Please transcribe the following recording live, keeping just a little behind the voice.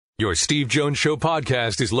Your Steve Jones Show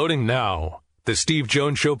podcast is loading now. The Steve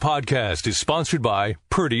Jones Show podcast is sponsored by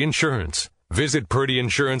Purdy Insurance. Visit Purdy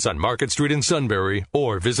Insurance on Market Street in Sunbury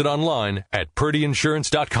or visit online at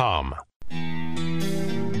purdyinsurance.com.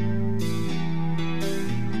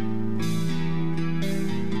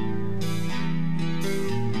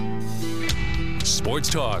 Sports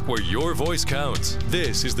talk where your voice counts.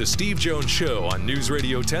 This is the Steve Jones Show on News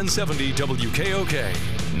Radio 1070 WKOK.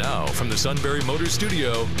 Now from the Sunbury Motors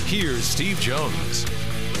Studio, here's Steve Jones.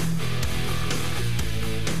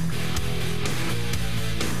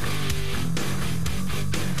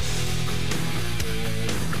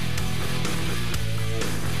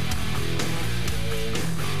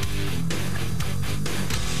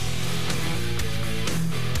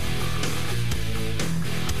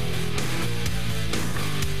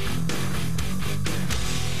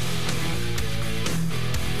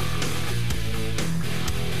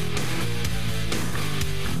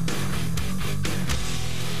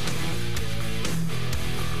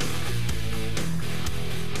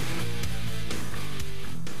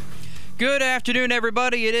 Good afternoon,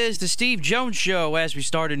 everybody. It is the Steve Jones Show as we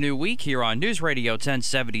start a new week here on News Radio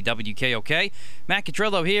 1070 WKOK. Matt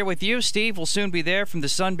Catrillo here with you. Steve will soon be there from the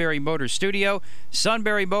Sunbury Motors Studio.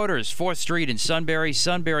 Sunbury Motors, 4th Street in Sunbury.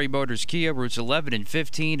 Sunbury Motors Kia, routes 11 and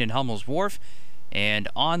 15 in Hummel's Wharf. And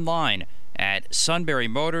online at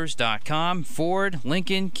sunburymotors.com. Ford,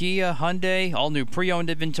 Lincoln, Kia, Hyundai, all new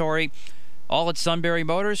pre-owned inventory. All at Sunbury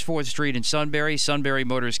Motors, 4th Street in Sunbury. Sunbury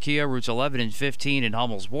Motors Kia, routes 11 and 15 in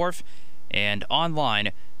Hummel's Wharf. And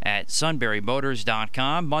online at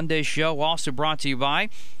sunburymotors.com. Monday's show also brought to you by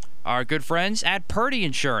our good friends at Purdy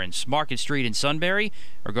Insurance, Market Street in Sunbury,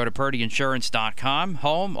 or go to purdyinsurance.com.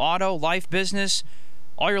 Home, auto, life, business,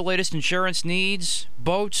 all your latest insurance needs,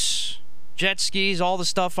 boats, jet skis, all the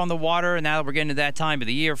stuff on the water. And now that we're getting to that time of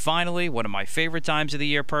the year, finally, one of my favorite times of the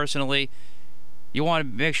year personally, you want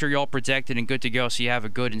to make sure you're all protected and good to go so you have a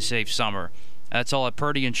good and safe summer. That's all at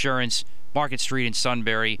Purdy Insurance, Market Street in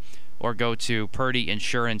Sunbury, or go to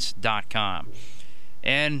purdyinsurance.com.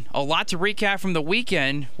 And a lot to recap from the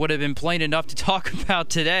weekend. Would have been plain enough to talk about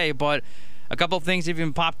today, but a couple of things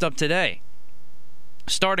even popped up today.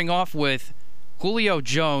 Starting off with Julio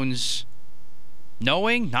Jones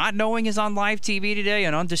not knowing is on live TV today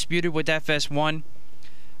and undisputed with FS1.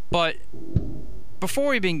 But before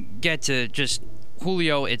we even get to just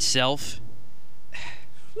Julio itself,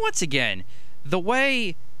 once again, the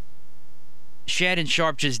way Shannon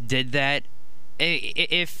Sharpe just did that,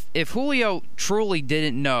 if Julio truly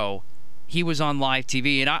didn't know he was on live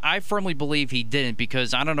TV, and I firmly believe he didn't,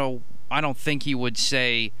 because I don't think he would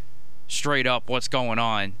say straight up what's going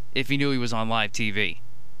on if he knew he was on live TV,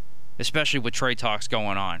 especially with trade talks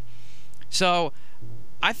going on. So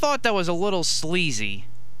I thought that was a little sleazy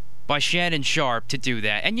by Shannon Sharpe to do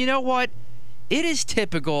that. And you know what? It is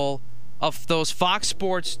typical of those Fox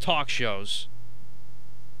Sports talk shows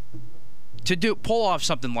to pull off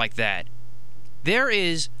something like that. There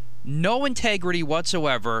is no integrity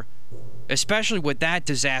whatsoever, especially with that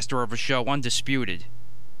disaster of a show, Undisputed.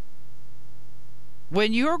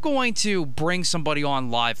 When you're going to bring somebody on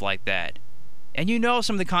live like that, and you know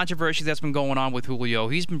some of the controversy that's been going on with Julio,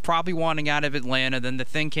 he's been probably wanting out of Atlanta. Then the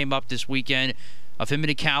thing came up this weekend of him in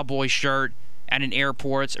a Cowboy shirt at an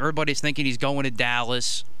airport. Everybody's thinking he's going to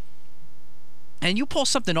Dallas. And you pull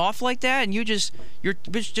something off like that, and you're just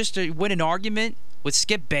to win an argument with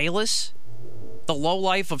Skip Bayless, the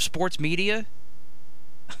lowlife of sports media.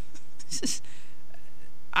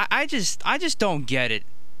 I just don't get it.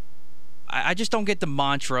 I just don't get the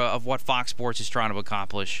mantra of what Fox Sports is trying to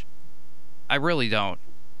accomplish. I really don't.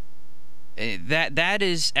 That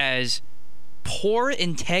is as poor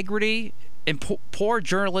integrity and poor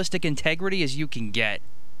journalistic integrity as you can get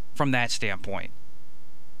from that standpoint.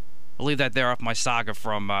 I'll leave that there off my saga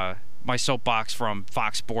from my soapbox from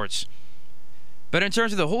Fox Sports. But in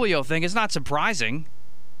terms of the Julio thing, it's not surprising.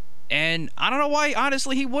 And I don't know why,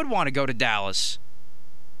 honestly, he would want to go to Dallas.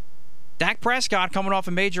 Dak Prescott, coming off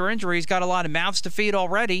a major injury, he's got a lot of mouths to feed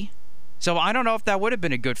already. So I don't know if that would have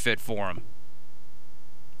been a good fit for him.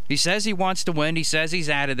 He says he wants to win. He says he's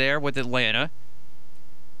out of there with Atlanta.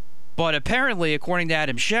 But apparently, according to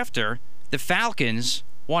Adam Schefter, the Falcons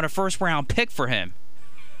want a first-round pick for him.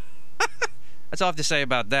 That's all I have to say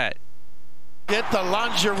about that. Get the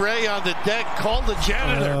lingerie on the deck. Call the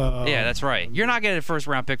janitor. Yeah, that's right. You're not getting a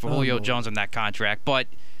first-round pick for Julio Jones on that contract. But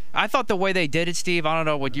I thought the way they did it, Steve, I don't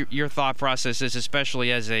know what your thought process is,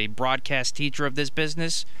 especially as a broadcast teacher of this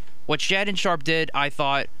business. What Shannon Sharpe did, I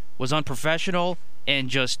thought, was unprofessional and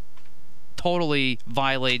just totally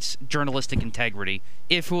violates journalistic integrity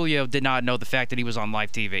if Julio did not know the fact that he was on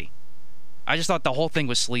live TV. I just thought the whole thing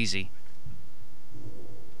was sleazy.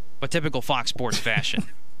 But typical Fox Sports fashion.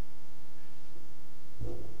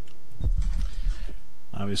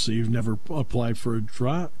 Obviously, you've never applied for a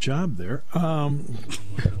job there. And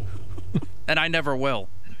I never will.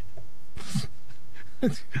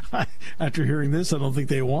 After hearing this, I don't think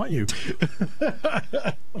they want you.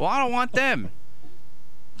 Well, I don't want them.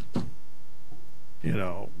 You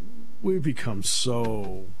know, we've become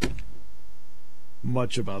so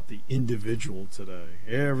much about the individual today.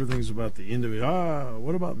 Everything's about the individual.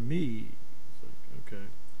 What about me? It's like, okay.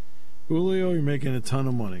 Julio, you're making a ton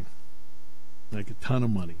of money. Like a ton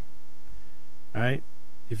of money. All right?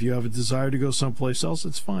 If you have a desire to go someplace else,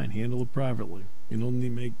 it's fine. Handle it privately. You don't need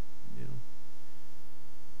to make,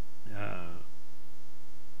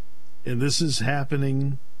 and this is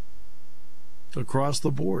happening across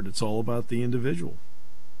the board. It's all about the individual.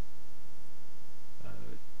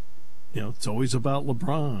 It's always about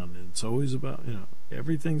LeBron. And it's always about,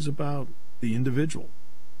 everything's about the individual.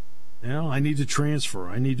 I need to transfer.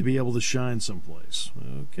 I need to be able to shine someplace.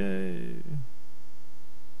 Okay.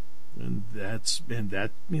 And that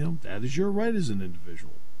is your right as an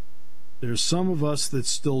individual. There's some of us that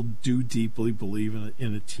still do deeply believe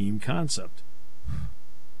in a team concept.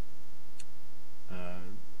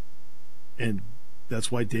 And that's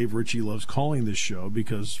why Dave Ritchie loves calling this show,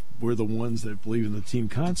 because we're the ones that believe in the team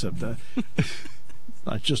concept. It's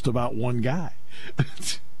not just about one guy.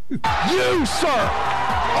 You, sir,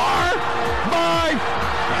 are my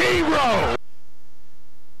hero.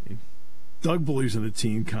 Doug believes in the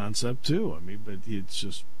team concept too. But it's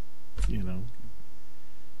just, the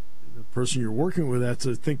person you're working with has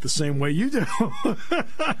to think the same way you do.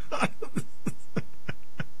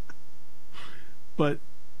 But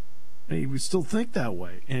we still think that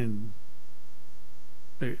way. And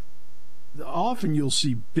often you'll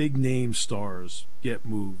see big name stars get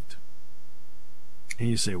moved. And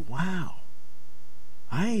you say, wow,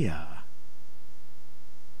 I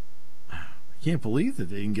can't believe that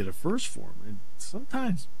they didn't get a first for him. And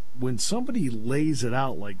sometimes when somebody lays it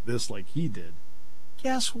out like this, like he did,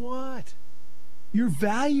 guess what? Your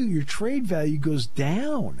trade value goes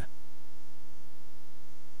down.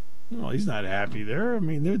 No, he's not happy there.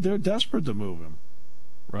 They're desperate to move him,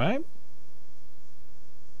 right?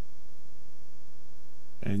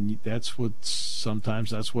 And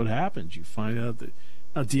sometimes that's what happens. You find out that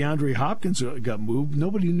DeAndre Hopkins got moved.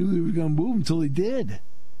 Nobody knew he was going to move until he did.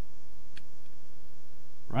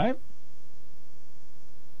 Right?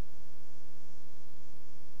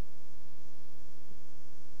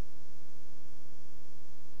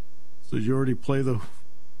 So did you already play the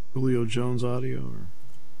Julio Jones audio? Or?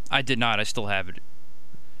 I did not. I still have it.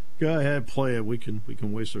 Go ahead, play it. We can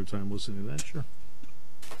waste our time listening to that. Sure.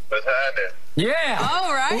 What's happening? Yeah.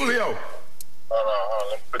 All right. Julio. Hold on.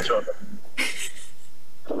 Let me put you on.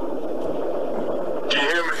 Can you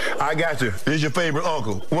hear me? I got you. This is your favorite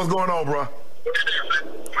uncle. What's going on, bro? Man,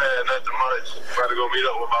 nothing much. About to go meet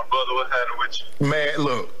up with my brother. What's happening with you? Man,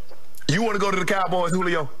 look. You want to go to the Cowboys,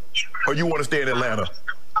 Julio? Or you want to stay in Atlanta?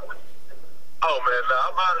 Oh, man, nah,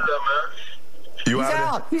 I'm out of there, man. You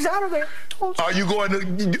out? He's out of there. Are you going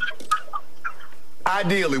to...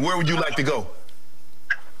 Ideally, where would you like to go?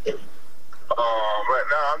 Right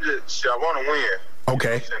now, I want to win.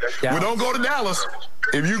 Okay. Well, don't go to Dallas.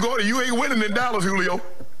 If you go to, you ain't winning in Dallas, Julio.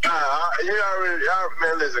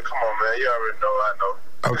 Man, listen, come on, man. You already know I know.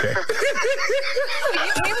 Okay.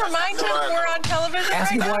 Can you remind him we're on television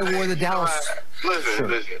Ask right him now? why I wore the Dallas.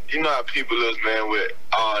 Listen. You know how people is, man, with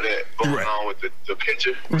all that going on with the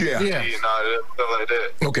picture? Yeah. And all that, stuff like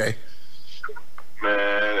that. Okay.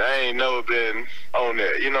 Man, I ain't never been on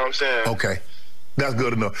that. You know what I'm saying? Okay. That's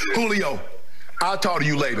good enough. Julio, I'll talk to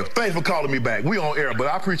you later. Thanks for calling me back. We on air, but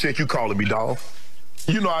I appreciate you calling me, dog.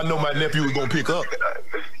 You know I know my nephew was going to pick up.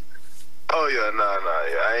 Oh, yeah, nah.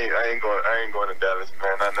 Yeah. I ain't going to Dallas,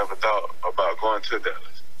 man. I never thought about going to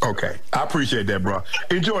Dallas. Okay. I appreciate that, bro.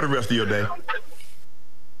 Enjoy the rest of your day.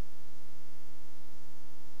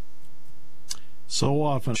 So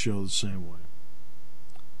often I show the same way.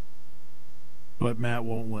 But Matt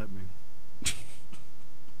won't let me.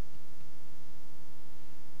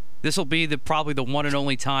 This will be probably the one and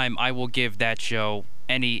only time I will give that show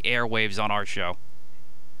any airwaves on our show.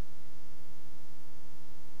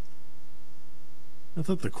 I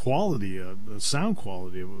thought the sound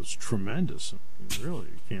quality of it was tremendous. Really,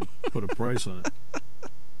 you can't put a price on it.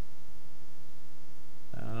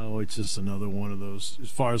 Oh, it's just another one of those, as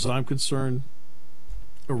far as I'm concerned,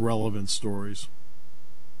 irrelevant stories.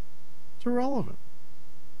 It's irrelevant.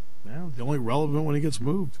 Now, the only relevant when he gets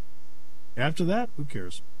moved. After that, who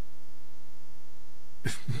cares?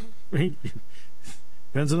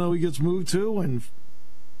 Depends on who he gets moved to, and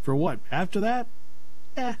for what? After that?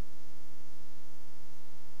 Doesn't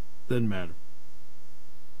matter.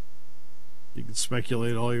 You can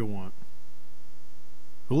speculate all you want.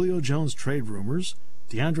 Julio Jones trade rumors.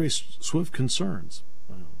 DeAndre Swift concerns.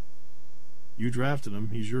 Well, you drafted him.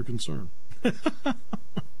 He's your concern.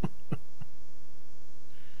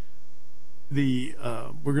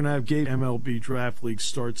 We're going to have Gabe MLB Draft League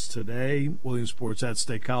starts today. Williamsport's at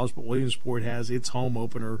State College, but Williamsport has its home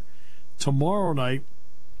opener tomorrow night.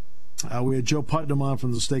 We had Joe Putnam on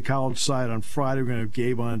from the State College side on Friday. We're going to have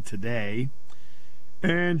Gabe on today.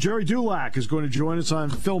 And Jerry Dulac is going to join us on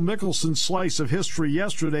Phil Mickelson's Slice of History.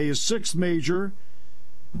 Yesterday, his sixth major,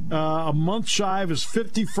 a month shy of his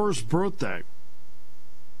 51st birthday.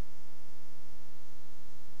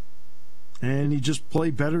 And he just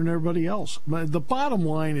played better than everybody else. The bottom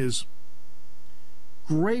line is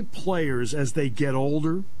great players, as they get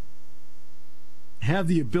older, have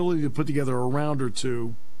the ability to put together a round or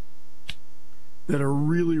two that are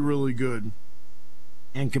really, really good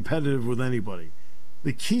and competitive with anybody.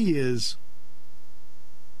 The key is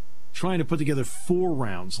trying to put together 4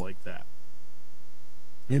 rounds like that.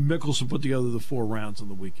 And Mickelson put together the 4 rounds on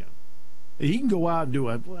the weekend. He can go out and do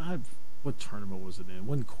what tournament was it in? It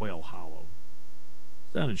wasn't Quail Hollow.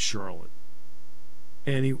 Down in Charlotte.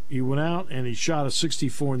 And he went out and he shot a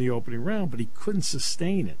 64 in the opening round, but he couldn't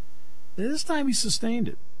sustain it. And this time he sustained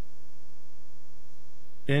it.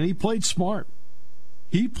 And he played smart.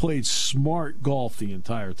 He played smart golf the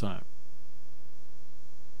entire time.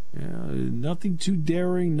 Nothing too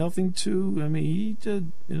daring, nothing too... he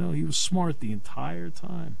did, he was smart the entire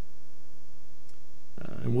time.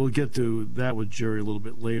 And we'll get to that with Jerry a little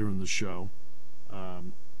bit later in the show.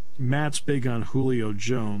 Matt's big on Julio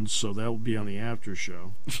Jones, so that will be on the after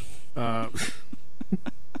show. I'll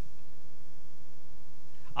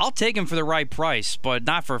take him for the right price, but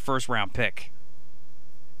not for a first-round pick.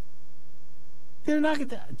 They're not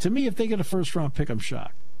to me, if they get a first-round pick, I'm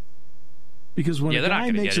shocked. Because when a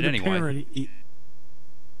guy makes it apparent,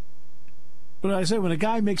 but I say when a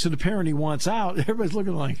guy makes it apparent he wants out, everybody's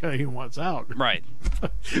looking like he wants out. Right.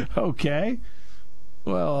 Okay.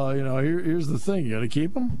 Well, here's the thing: you got to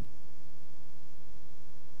keep him.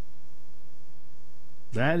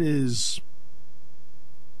 That's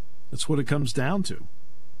what it comes down to.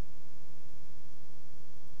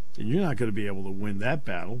 And you're not going to be able to win that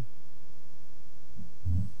battle.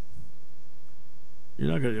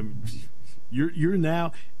 You're not going to. You're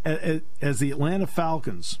now, as the Atlanta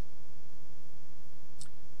Falcons,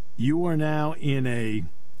 you are now in a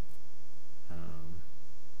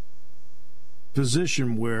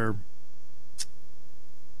position where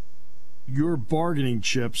your bargaining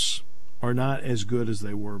chips are not as good as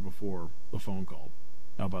they were before the phone call.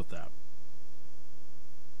 How about that?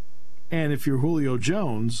 And if you're Julio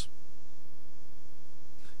Jones,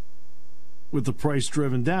 with the price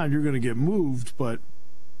driven down, you're going to get moved, but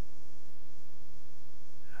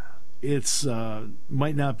it's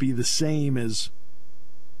might not be the same as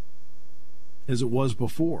it was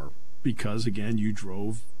before because, again, you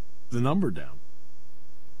drove the number down.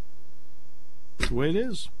 That's the way it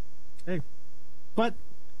is. Hey, but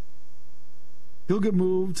he'll get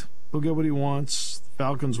moved. He'll get what he wants. The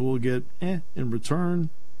Falcons will get in return,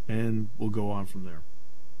 and we'll go on from there.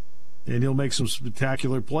 And he'll make some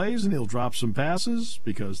spectacular plays, and he'll drop some passes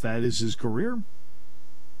because that is his career.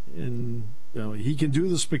 And he can do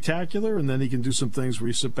the spectacular, and then he can do some things where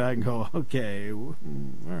you sit back and go, okay, all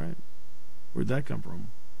right. Where'd that come from?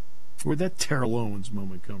 Where'd that Terrell Owens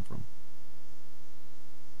moment come from?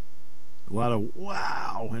 A lot of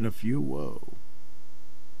wow and a few whoa.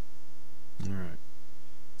 All right.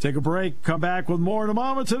 Take a break. Come back with more in a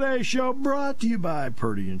moment. Today's show brought to you by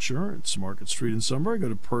Purdy Insurance. Market Street in Sunbury. Go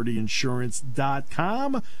to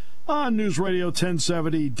purdyinsurance.com on News Radio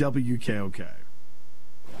 1070 WKOK.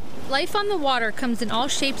 Life on the water comes in all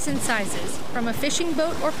shapes and sizes. From a fishing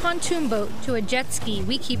boat or pontoon boat to a jet ski,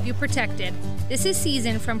 we keep you protected. This is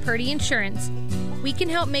Season from Purdy Insurance. We can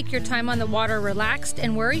help make your time on the water relaxed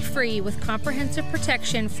and worry-free with comprehensive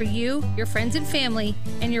protection for you, your friends and family,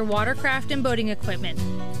 and your watercraft and boating equipment.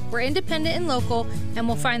 We're independent and local, and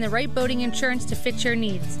we'll find the right boating insurance to fit your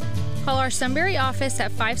needs. Call our Sunbury office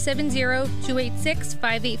at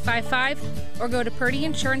 570-286-5855 or go to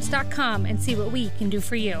purdyinsurance.com and see what we can do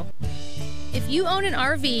for you. If you own an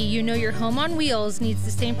RV, you know your home on wheels needs the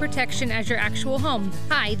same protection as your actual home.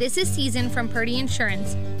 Hi, this is Season from Purdy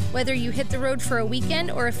Insurance. Whether you hit the road for a weekend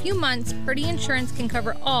or a few months, Purdy Insurance can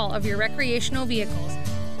cover all of your recreational vehicles.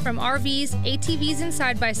 From RVs, ATVs, and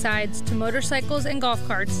side-by-sides to motorcycles and golf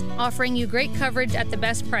carts, offering you great coverage at the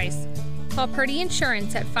best price. Call Purdy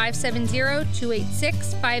Insurance at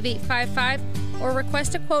 570-286-5855 or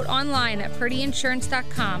request a quote online at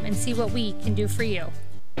purdyinsurance.com and see what we can do for you.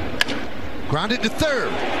 Grounded to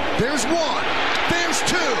third. There's one. There's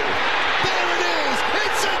two. There it is.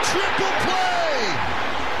 It's a triple play.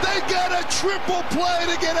 They got a triple play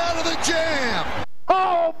to get out of the jam.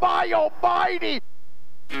 Oh, my almighty.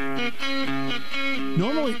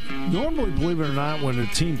 Normally, believe it or not, when a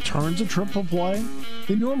team turns a triple play,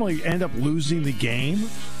 they normally end up losing the game.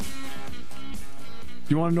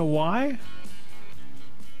 You want to know why?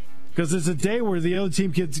 Because it's a day where the other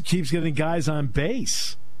team keeps getting guys on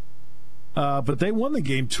base. But they won the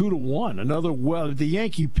game 2-1. The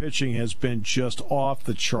Yankee pitching has been just off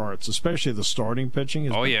the charts, especially the starting pitching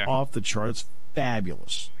has been off the charts.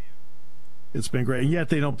 Fabulous. It's been great, and yet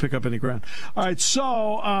they don't pick up any ground. All right,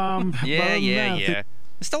 so yeah.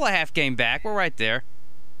 Still a half game back. We're right there.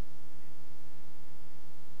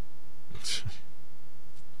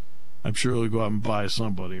 I'm sure they'll go out and buy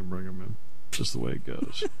somebody and bring them in. Just the way it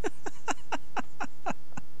goes.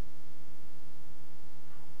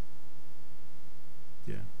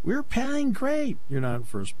 Yeah, we're playing great. You're not in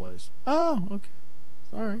first place. Oh, okay.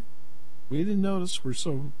 All right. We didn't notice. We're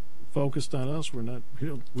so focused on us. We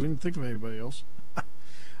didn't think of anybody else.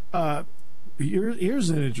 Here's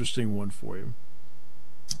an interesting one for you.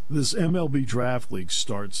 This MLB Draft League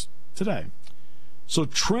starts today. So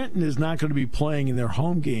Trenton is not going to be playing in their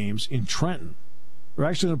home games in Trenton. They're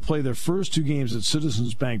actually going to play their first two games at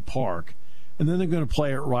Citizens Bank Park, and then they're going to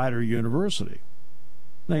play at Rider University.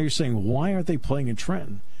 Now you're saying, why aren't they playing in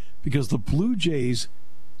Trenton? Because the Blue Jays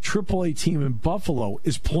AAA team in Buffalo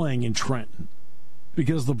is playing in Trenton.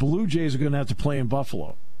 Because the Blue Jays are going to have to play in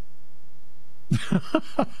Buffalo.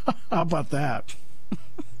 How about that?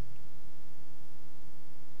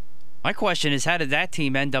 My question is, how did that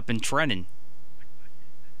team end up in Trenton?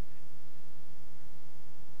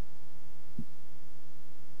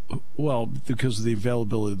 Well, because of the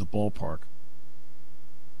availability of the ballpark.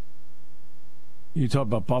 You talk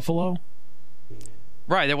about Buffalo?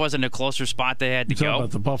 Right, there wasn't a closer spot they had to go. You talk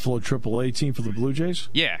about the Buffalo AAA team for the Blue Jays?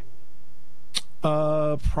 Yeah.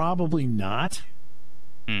 Probably not.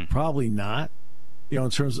 Probably not. In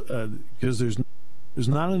terms because there's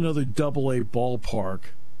not another AA ballpark.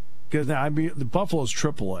 Because the Buffalo's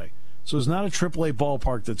AAA, so there's not a AAA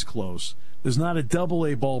ballpark that's close. There's not a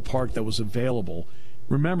AA ballpark that was available.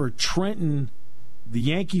 Remember, Trenton, the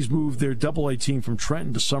Yankees moved their AA team from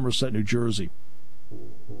Trenton to Somerset, New Jersey.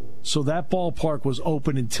 So that ballpark was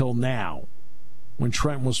open until now, when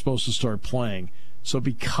Trenton was supposed to start playing. So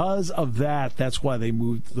because of that, that's why they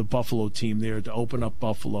moved the Buffalo team there to open up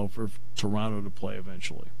Buffalo for Toronto to play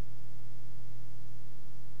eventually.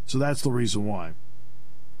 So that's the reason why.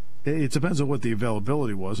 It depends on what the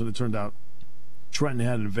availability was, and it turned out Trenton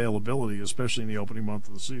had an availability, especially in the opening month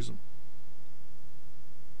of the season.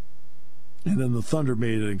 And then the Thunder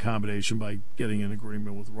made an accommodation by getting an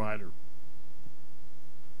agreement with Ryder.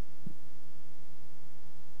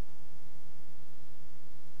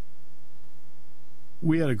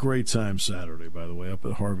 We had a great time Saturday, by the way, up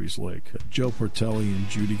at Harvey's Lake. Joe Portelli and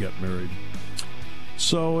Judy got married.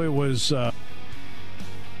 So it was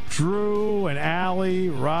Drew and Allie,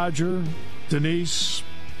 Roger, Denise.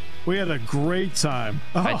 We had a great time.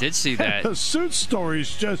 I did see that. The suit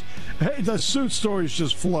stories just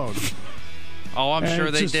flowed. Oh, I'm sure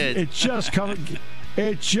they did. It just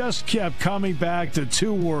kept coming back to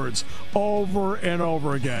two words over and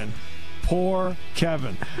over again. Poor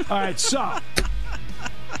Kevin. All right, so.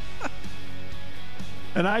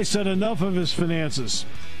 And I said enough of his finances.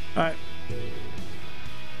 All right.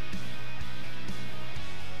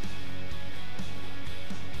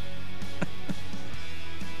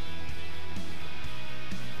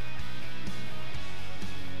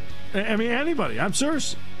 I mean, anybody. I'm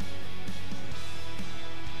serious.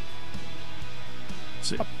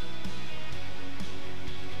 See.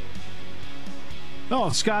 Oh,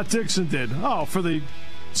 Scott Dixon did. Oh, for the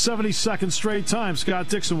 72nd straight time, Scott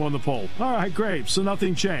Dixon won the poll. All right, great. So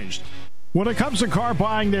nothing changed. When it comes to car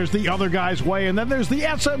buying, there's the other guy's way, and then there's the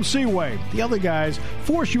SMC way. The other guys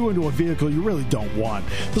force you into a vehicle you really don't want.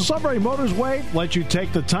 The Sunbury Motors way lets you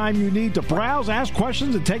take the time you need to browse, ask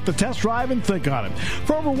questions, and take the test drive and think on it.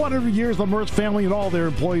 For over 100 years, the Mertz family and all their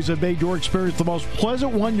employees have made your experience the most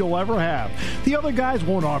pleasant one you'll ever have. The other guys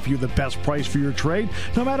won't offer you the best price for your trade,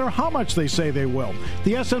 no matter how much they say they will.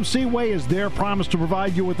 The SMC way is their promise to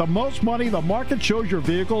provide you with the most money the market shows your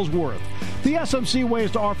vehicle is worth. The SMC way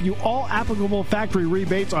is to offer you all applicable factory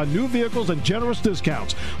rebates on new vehicles and generous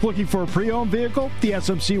discounts. Looking for a pre-owned vehicle? The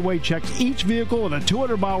SMC Way checks each vehicle in a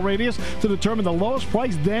 200-mile radius to determine the lowest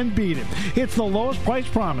price, then beat it. It's the lowest price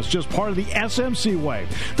promise, just part of the SMC Way.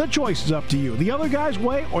 The choice is up to you. The other guy's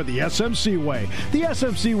way or the SMC Way. The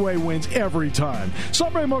SMC Way wins every time.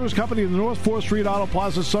 Sunbury Motors Company in the North 4th Street Auto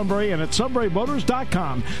Plaza, Sunbury, and at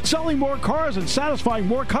sunburymotors.com. Selling more cars and satisfying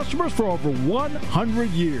more customers for over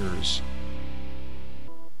 100 years.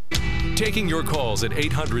 Taking your calls at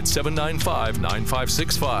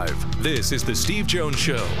 800-795-9565. This is the Steve Jones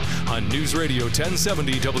Show on News Radio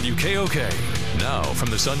 1070 WKOK. Now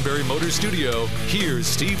from the Sunbury Motors Studio, here's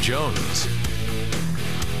Steve Jones.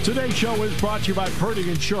 Today's show is brought to you by Purdy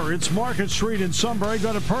Insurance, Market Street in Sunbury.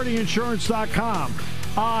 Go to purdyinsurance.com.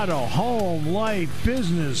 Auto, home, life,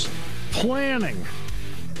 business, planning.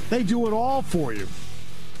 They do it all for you.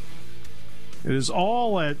 It is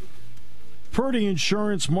all at Purdy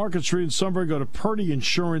Insurance, Market Street in Sunbury. Go to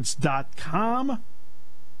purdyinsurance.com.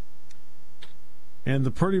 And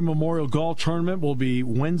the Purdy Memorial Golf Tournament will be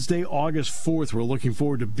Wednesday, August 4th. We're looking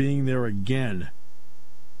forward to being there again.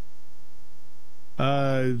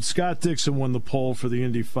 Scott Dixon won the pole for the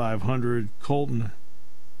Indy 500. Colton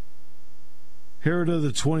Herita, the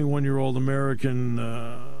 21-year-old American,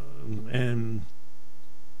 and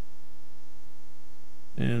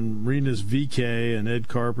Renus VK and Ed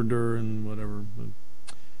Carpenter and whatever.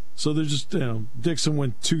 So they're just, Dixon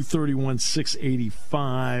went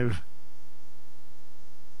 231.685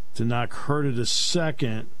 to knock Herta to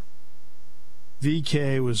second.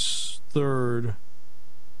 VK was third.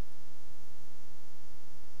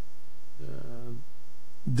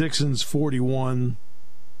 Dixon's 41.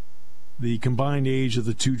 The combined age of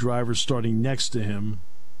the two drivers starting next to him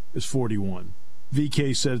is 41.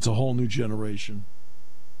 VK said it's a whole new generation.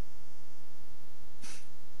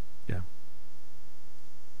 Yeah.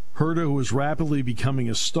 Herta, who is rapidly becoming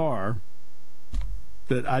a star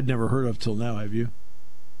that I'd never heard of till now, have you?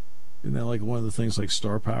 Isn't that like one of the things like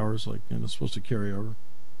star powers, like, it's supposed to carry over?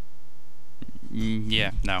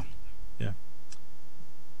 Yeah, no. Yeah.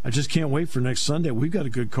 I just can't wait for next Sunday. We've got a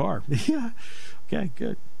good car. Yeah. Okay,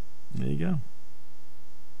 good. There you go.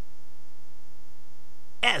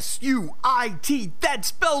 S-U-I-T, that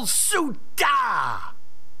spells Suta!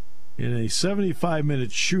 In a 75-minute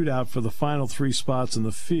shootout for the final three spots in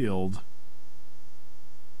the field,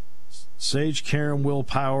 Sage Karam, Will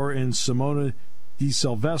Power, and Simona Di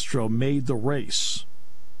Silvestro made the race.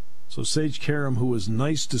 So Sage Karam, who was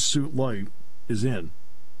nice to suit light, is in.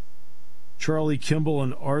 Charlie Kimball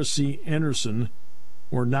and R.C. Anderson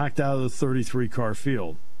were knocked out of the 33-car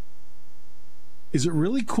field. Is it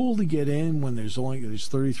really cool to get in when there's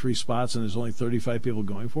 33 spots and there's only 35 people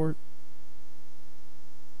going for it?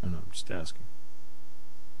 I don't know, I'm just asking.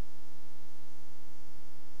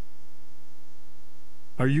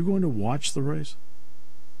 Are you going to watch the race?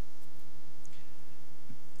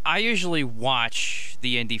 I usually watch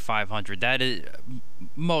the Indy 500. That is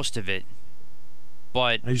most of it.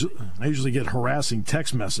 But I usually get harassing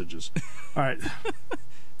text messages. All right.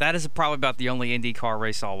 That is probably about the only IndyCar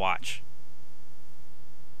race I'll watch.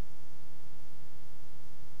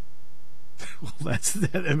 Well,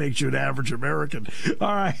 that makes you an average American.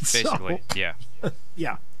 All right. Basically, so, yeah.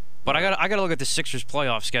 Yeah. But I got to look at the Sixers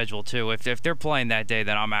playoff schedule too. If they're playing that day,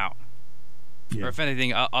 then I'm out. Yeah. Or if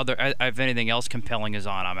anything else compelling is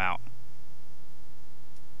on, I'm out.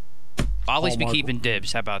 I'll at least be keeping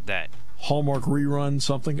dibs. How about that? Hallmark rerun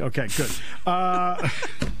something? Okay, good.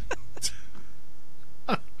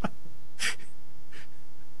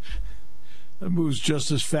 That moves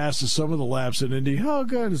just as fast as some of the laps in Indy. Oh,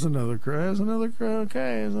 good. There's another car.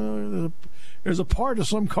 Okay. There's a part of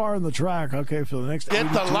some car in the track. Okay, for the next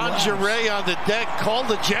Get the lingerie on the deck. Call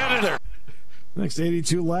the janitor. Next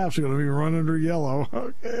 82 laps are going to be run under yellow.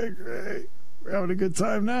 Okay, great. We're having a good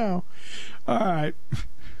time now. All right.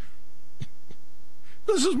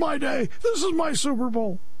 This is my day. This is my Super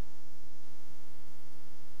Bowl.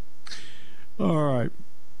 All right.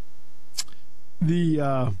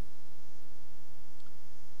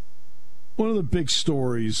 One of the big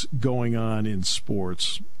stories going on in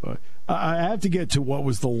sports, I have to get to what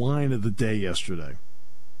was the line of the day yesterday.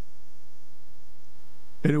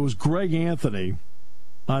 And it was Greg Anthony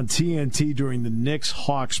on TNT during the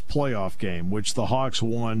Knicks-Hawks playoff game, which the Hawks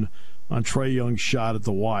won on Trae Young's shot at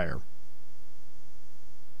the wire.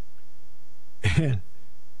 And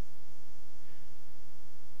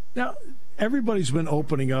now, everybody's been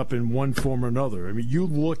opening up in one form or another. I mean, you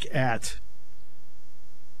look at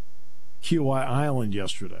Kiawah Island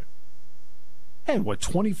yesterday. And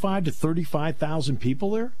 25 to 35,000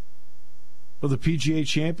 people there for the PGA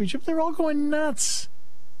Championship? They're all going nuts.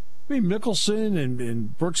 I mean, Mickelson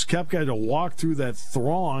and Brooks Koepka had to walk through that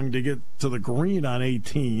throng to get to the green on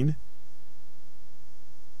 18.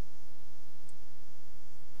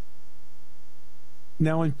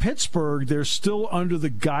 Now, in Pittsburgh, they're still under the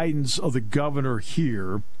guidance of the governor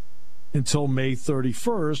here until May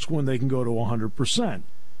 31st when they can go to 100%.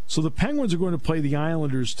 So the Penguins are going to play the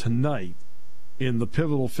Islanders tonight in the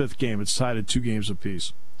pivotal fifth game. It's tied at 2 games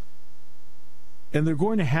apiece. And they're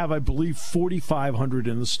going to have, I believe, 4,500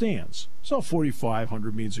 in the stands. So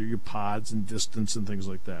 4,500 means your pods and distance and things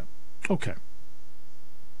like that. Okay.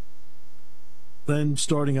 Then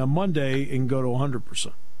starting on Monday and go to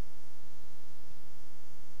 100%.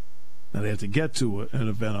 Now they have to get to an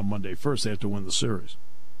event on Monday first. They have to win the series.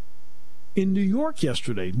 In New York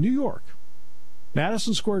yesterday,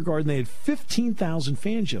 Madison Square Garden, they had 15,000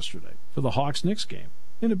 fans yesterday for the Hawks-Knicks game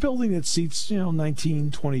in a building that seats,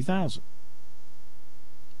 19,000, 20,000.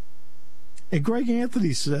 And Greg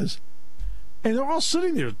Anthony says, and they're all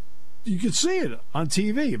sitting there. You could see it on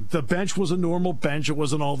TV. The bench was a normal bench. It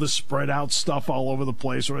wasn't all this spread out stuff all over the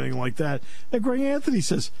place or anything like that. And Greg Anthony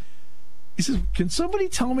says, can somebody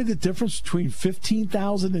tell me the difference between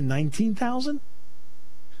 15,000 and 19,000?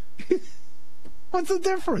 What's the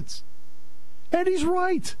difference? And he's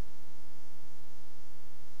right.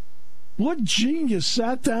 What genius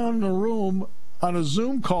sat down in a room on a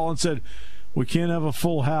Zoom call and said, we can't have a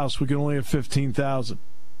full house. We can only have 15,000.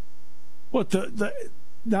 What, the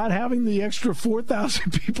not having the extra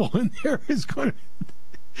 4,000 people in there is going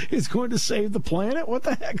to save the planet? What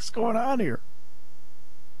the heck's going on here?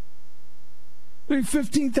 I mean,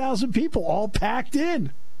 15,000 people all packed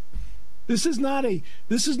in. This is not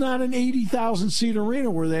an 80,000 seat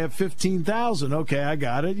arena where they have 15,000. Okay, I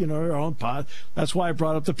got it. Your own pod. That's why I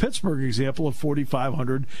brought up the Pittsburgh example of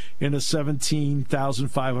 4,500 in a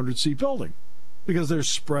 17,500 seat building, because they're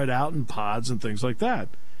spread out in pods and things like that.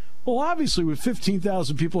 Well, obviously, with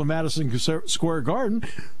 15,000 people in Madison Square Garden,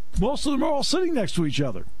 most of them are all sitting next to each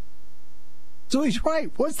other. So he's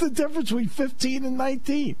right. What's the difference between 15 and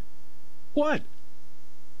 19? What?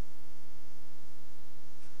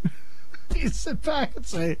 You sit back and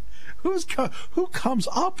say, who comes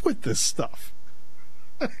up with this stuff?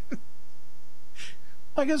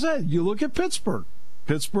 Like I said, you look at Pittsburgh.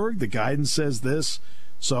 Pittsburgh, the guidance says this,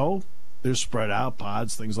 so they're spread out,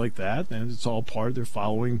 pods, things like that, and it's all they're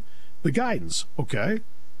following the guidance, okay?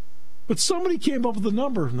 But somebody came up with a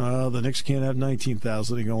number. No, the Knicks can't have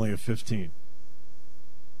 19,000, they can only have 15.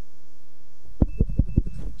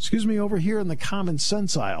 Excuse me, over here in the common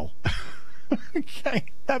sense aisle. Okay,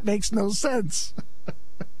 that makes no sense.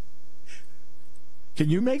 Can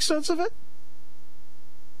you make sense of it?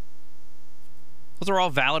 Those are all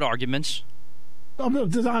valid arguments.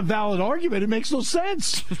 It's not a valid argument. It makes no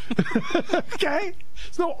sense. Okay?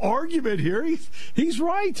 There's no argument here. He's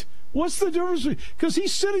right. What's the difference? Because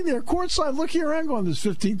he's sitting there courtside looking around going, there's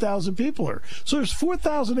 15,000 people here. So there's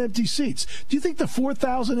 4,000 empty seats. Do you think the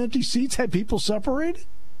 4,000 empty seats had people separated?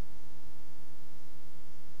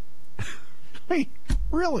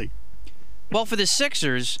 Really? Well, for the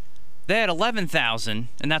Sixers, they had 11,000,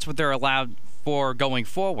 and that's what they're allowed for going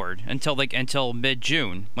forward until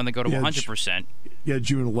mid-June when they go to 100%. Yeah,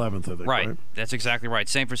 June 11th, I think. Right. That's exactly right.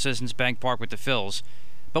 Same for Citizens Bank Park with the Phils.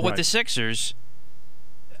 But with the Sixers,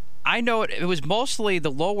 I know it was mostly the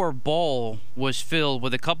lower bowl was filled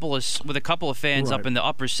with a couple of fans up in the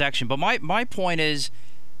upper section. But my point is,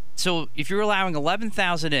 so if you're allowing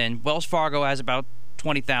 11,000 in, Wells Fargo has about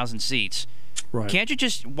 20,000 seats. Right. Can't you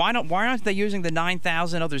just why aren't they using the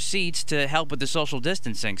 9,000 other seats to help with the social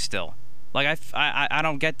distancing still? Like I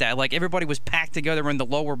don't get that. Like everybody was packed together in the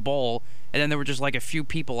lower bowl, and then there were just like a few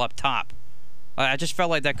people up top. I just felt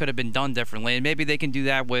like that could have been done differently, and maybe they can do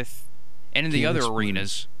that with any of the other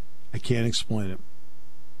arenas. I can't explain it.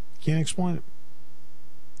 Can't explain it.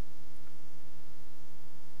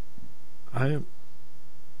 I'm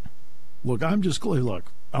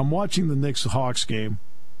watching the Knicks-Hawks game.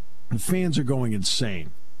 The fans are going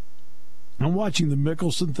insane. I'm watching the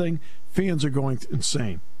Mickelson thing. Fans are going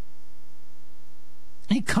insane.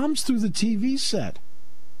 It comes through the TV set.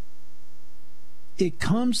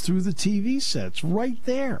 It's right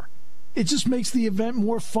there. It just makes the event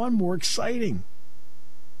more fun, more exciting.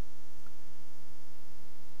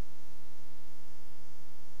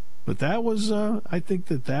 But that was, I think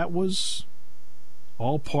that was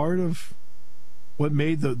all part of what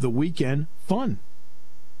made the weekend fun.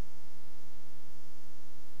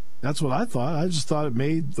 That's what I thought. I just thought it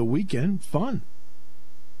made the weekend fun.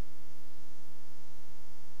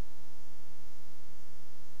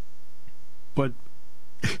 But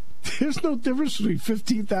there's no difference between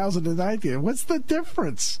 15,000 and 19,000. What's the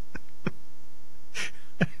difference?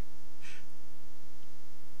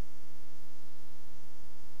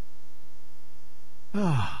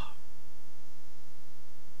 That's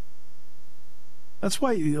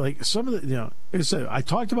why, like, some of the, like I said, I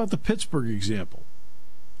talked about the Pittsburgh example,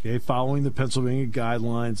 okay, following the Pennsylvania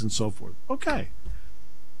guidelines and so forth. Okay.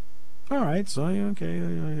 All right, so, okay,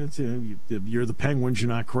 you're the Penguins, you're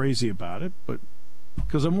not crazy about it, but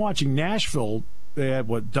because I'm watching Nashville, they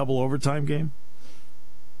had, double overtime game?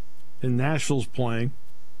 And Nashville's playing.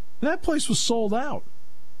 And that place was sold out.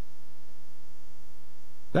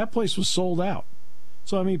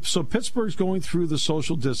 So Pittsburgh's going through the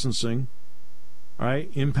social distancing, right,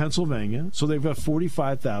 in Pennsylvania. So they've got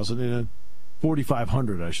 45,000 in a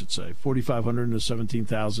 4,500, I should say. 4,500 in a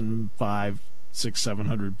 17,500, 600,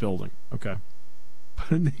 700 building. Okay.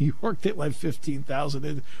 But in New York, they let 15,000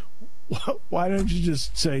 in. Why don't you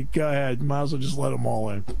just say, go ahead, might as well just let them all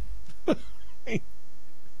in?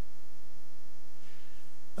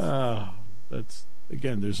 That's,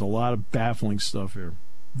 again, there's a lot of baffling stuff here.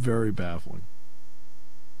 Very baffling.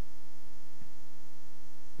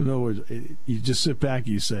 In other words, you just sit back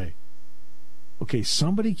and you say, okay,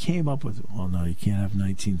 somebody came up with, oh, no, you can't have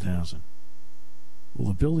 19,000. Well,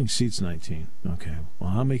 the building seats 19. Okay, well,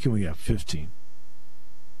 how many can we have? 15.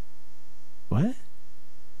 What?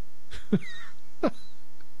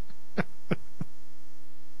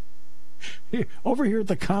 Over here at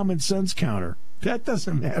the common sense counter, that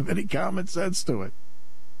doesn't have any common sense to it.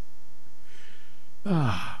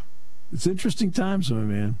 It's interesting times, my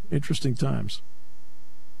man. Interesting times.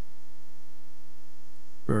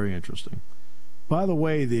 Very interesting. By the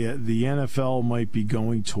way, the NFL might be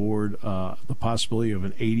going toward the possibility of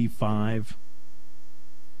an 85%.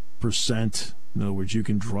 In other words, you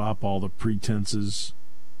can drop all the pretenses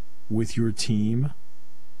with your team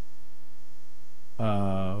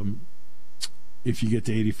if you get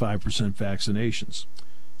to 85% vaccinations.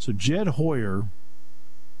 So Jed Hoyer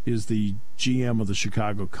is the GM of the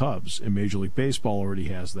Chicago Cubs, and Major League Baseball already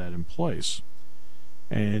has that in place.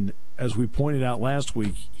 And as we pointed out last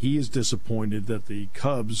week, he is disappointed that the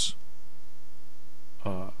Cubs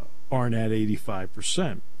aren't at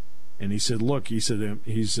 85%. And he said, look, here's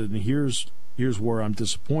where I'm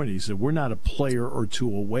disappointed. He said, we're not a player or two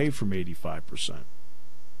away from 85%.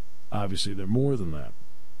 Obviously, they're more than that.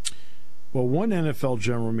 Well, one NFL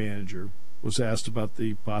general manager was asked about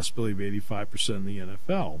the possibility of 85% in the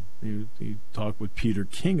NFL. He talked with Peter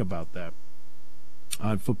King about that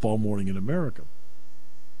on Football Morning in America.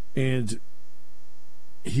 And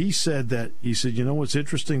he said, you know what's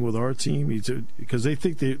interesting with our team? Because they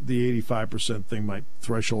think the 85%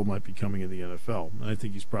 threshold might be coming in the NFL. And I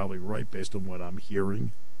think he's probably right based on what I'm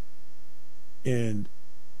hearing. And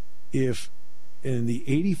if in the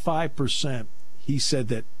 85%, he said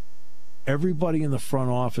that everybody in the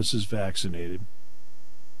front office is vaccinated.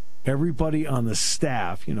 Everybody on the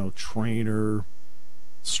staff, trainer,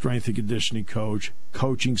 strength and conditioning coach,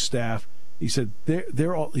 coaching staff, he said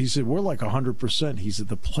they're all. He said we're like 100%. He said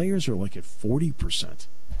the players are like at 40%.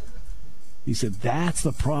 He said that's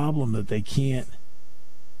the problem that they can't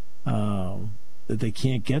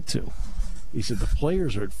get to. He said the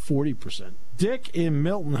players are at 40%. Dick in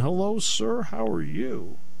Milton, hello, sir. How are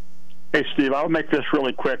you? Hey, Steve. I'll make this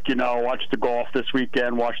really quick. Watch the golf this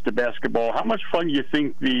weekend. Watch the basketball. How much fun do you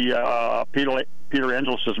think the Peter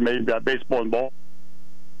Angelos has made baseball and ball?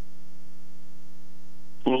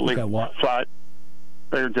 Absolutely flat.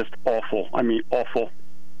 They're just awful. I mean, awful.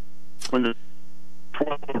 When the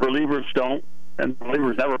 12 relievers don't, and the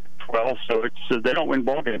relievers never pitch well, so they don't win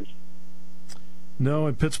ball games. No,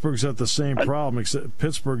 and Pittsburgh's got the same problem, except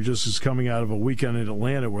Pittsburgh just is coming out of a weekend in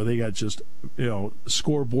Atlanta where they got just,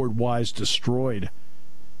 scoreboard-wise destroyed.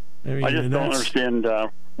 I just don't understand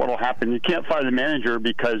what will happen. You can't fire the manager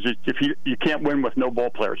because if you can't win with no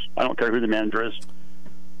ball players. I don't care who the manager is.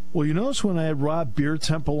 Well, you notice when I had Rob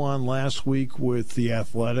Beertemple on last week with The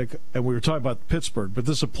Athletic, and we were talking about Pittsburgh, but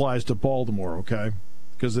this applies to Baltimore, okay?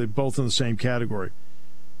 Because they're both in the same category.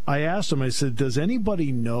 I asked him, I said, does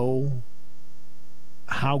anybody know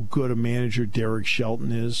how good a manager Derek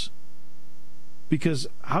Shelton is? Because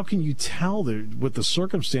how can you tell with the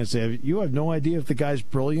circumstance they have? You have no idea if the guy's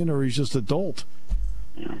brilliant or he's just adult.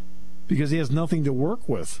 Because he has nothing to work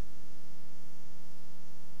with.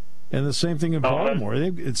 And the same thing in Baltimore.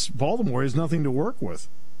 Baltimore has nothing to work with.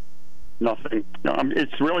 Nothing. No,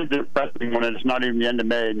 it's really depressing when it's not even the end of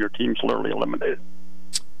May and your team's literally eliminated.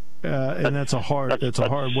 And that's a hard way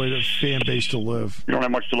to fan base to live. You don't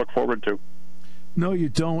have much to look forward to. No, you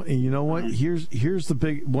don't. And you know what? Here's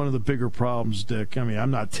one of the bigger problems, Dick. I mean,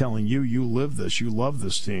 I'm not telling you. You live this. You love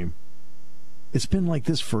this team. It's been like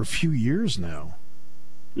this for a few years now.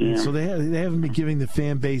 Yeah. So they haven't been giving the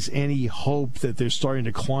fan base any hope that they're starting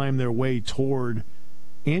to climb their way toward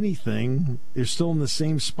anything, they're still in the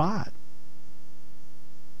same spot.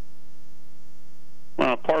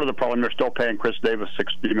 Well, part of the problem, they're still paying Chris Davis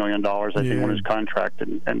 $60 million, I think, on his contract,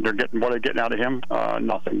 and they're getting what are they getting out of him?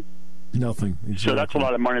 Nothing. Nothing. Exactly. So that's a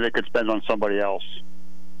lot of money they could spend on somebody else,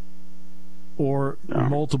 or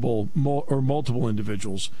multiple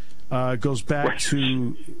individuals. It goes back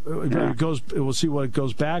to We'll see what it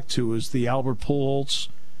goes back to is the Albert Pujols.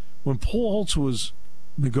 When Pujols was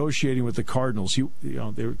negotiating with the Cardinals,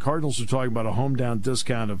 the Cardinals were talking about a hometown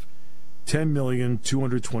discount of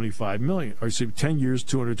 $10,225 million, or 10 years,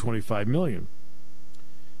 $225 million.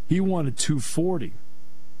 He wanted $240,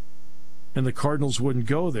 and the Cardinals wouldn't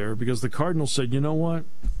go there because the Cardinals said, "You know what?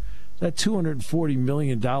 That $240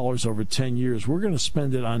 million over 10 years, we're going to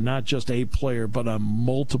spend it on not just a player, but on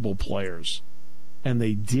multiple players." And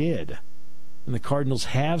they did. And the Cardinals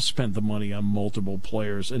have spent the money on multiple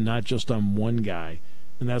players and not just on one guy.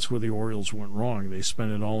 And that's where the Orioles went wrong. They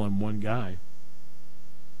spent it all on one guy.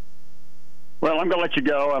 Well, I'm going to let you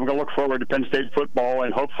go. I'm going to look forward to Penn State football,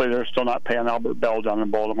 and hopefully they're still not paying Albert Bell down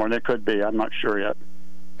in Baltimore. They could be. I'm not sure yet.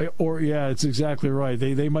 It's exactly right.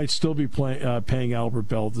 They might still be paying Albert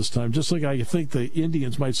Bell this time, just like I think the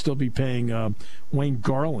Indians might still be paying Wayne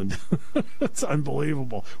Garland. It's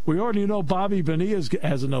unbelievable. We already know Bobby Bonilla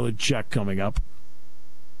has another check coming up.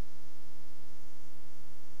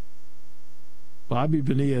 Bobby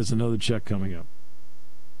Bonilla has another check coming up.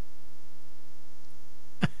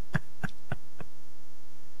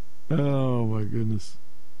 Oh, my goodness.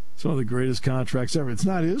 It's one of the greatest contracts ever. It's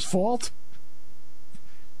not his fault.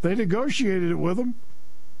 They negotiated it with him.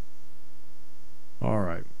 All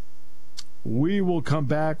right. We will come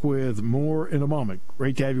back with more in a moment.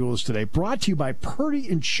 Great to have you with us today. Brought to you by Purdy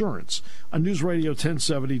Insurance on News Radio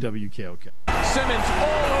 1070 WKOK. Simmons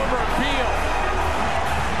all over Beal.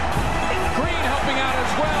 Green helping out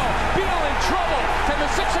as well. Beal in trouble. Can the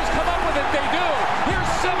Sixers come up with it? They do. Here's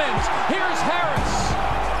Simmons. Here's Harris.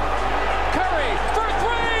 Curry for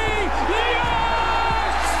three.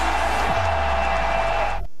 Yes!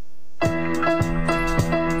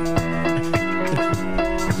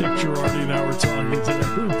 Dick Girardi and I were talking today.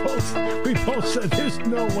 We both said there's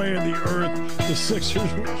no way on the earth the Sixers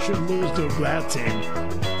should lose to that team.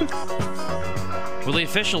 Well, the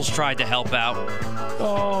officials tried to help out.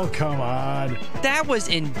 Oh, come on. That was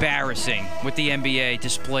embarrassing what the NBA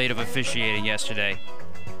displayed of officiating yesterday.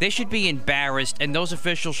 They should be embarrassed, and those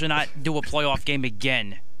officials should not do a playoff game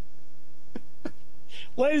again.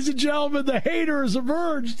 Ladies and gentlemen, the hater has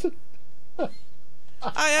emerged.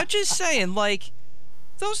 I'm just saying,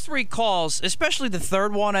 those three calls, especially the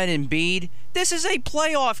third one on Embiid, this is a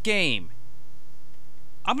playoff game.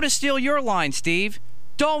 I'm going to steal your line, Steve.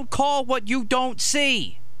 Don't call what you don't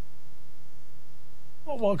see.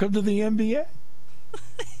 Well, welcome to the NBA.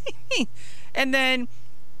 And then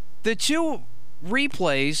the two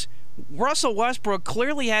replays, Russell Westbrook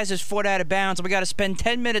clearly has his foot out of bounds, and we got to spend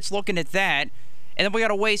 10 minutes looking at that. And then we got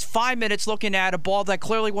to waste 5 minutes looking at a ball that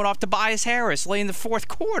clearly went off Tobias Harris late in the fourth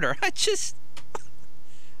quarter. I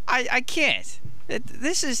can't.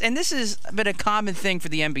 This has been a common thing for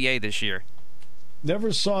the NBA this year.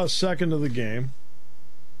 Never saw a second of the game.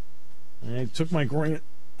 I took my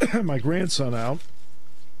grandson out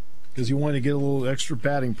because he wanted to get a little extra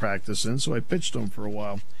batting practice in, so I pitched him for a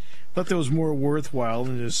while. Thought that was more worthwhile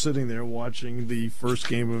than just sitting there watching the first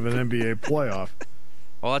game of an NBA playoff.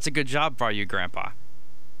 Well, that's a good job for you, Grandpa.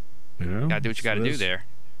 Yeah, gotta do what you gotta do there.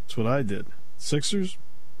 That's what I did. Sixers?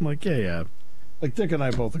 I'm like, yeah. Like Dick and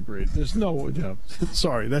I both agreed. There's no,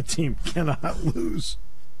 sorry, that team cannot lose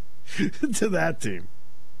to that team.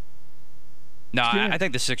 No, I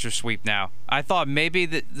think the Sixers sweep now. I thought maybe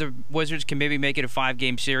the Wizards can maybe make it a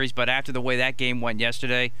 5-game series, but after the way that game went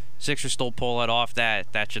yesterday, Sixers still pull it off. That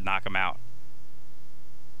should knock them out.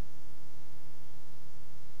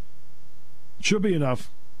 Should be enough.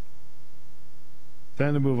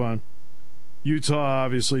 Time to move on. Utah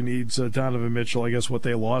obviously needs Donovan Mitchell. I guess what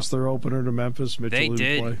they lost their opener to Memphis. Mitchell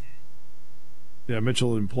didn't play. Yeah,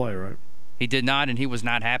 Mitchell didn't play, right? He did not, and he was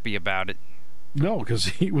not happy about it. No, because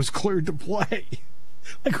he was cleared to play.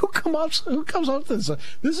 Like, who comes up with this?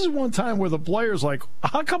 This is one time where the player's like,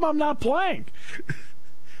 how come I'm not playing?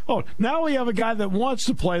 Oh, now we have a guy that wants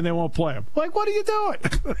to play and they won't play him. Like, what are you doing?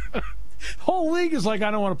 The whole league is like,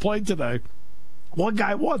 I don't want to play today. One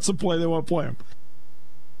guy wants to play, they won't play him.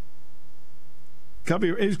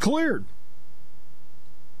 He's cleared.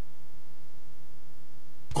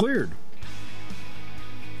 Cleared.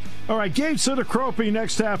 All right, Gabe Sitacropi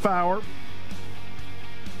next half hour.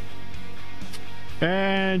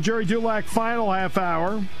 And Jerry Dulac final half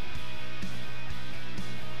hour.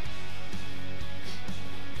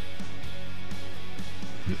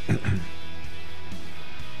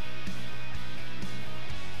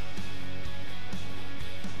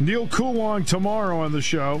 Neil Coulong tomorrow on the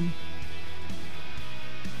show.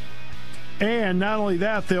 And not only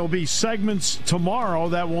that, there'll be segments tomorrow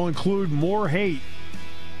that will include more hate.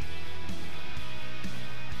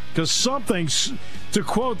 Because something, to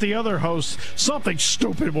quote the other host, something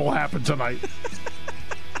stupid will happen tonight.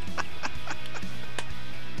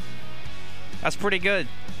 That's pretty good.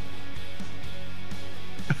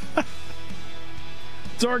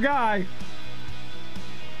 It's our guy.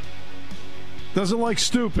 Doesn't like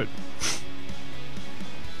stupid.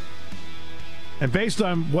 And based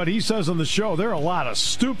on what he says on the show, there are a lot of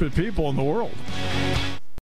stupid people in the world.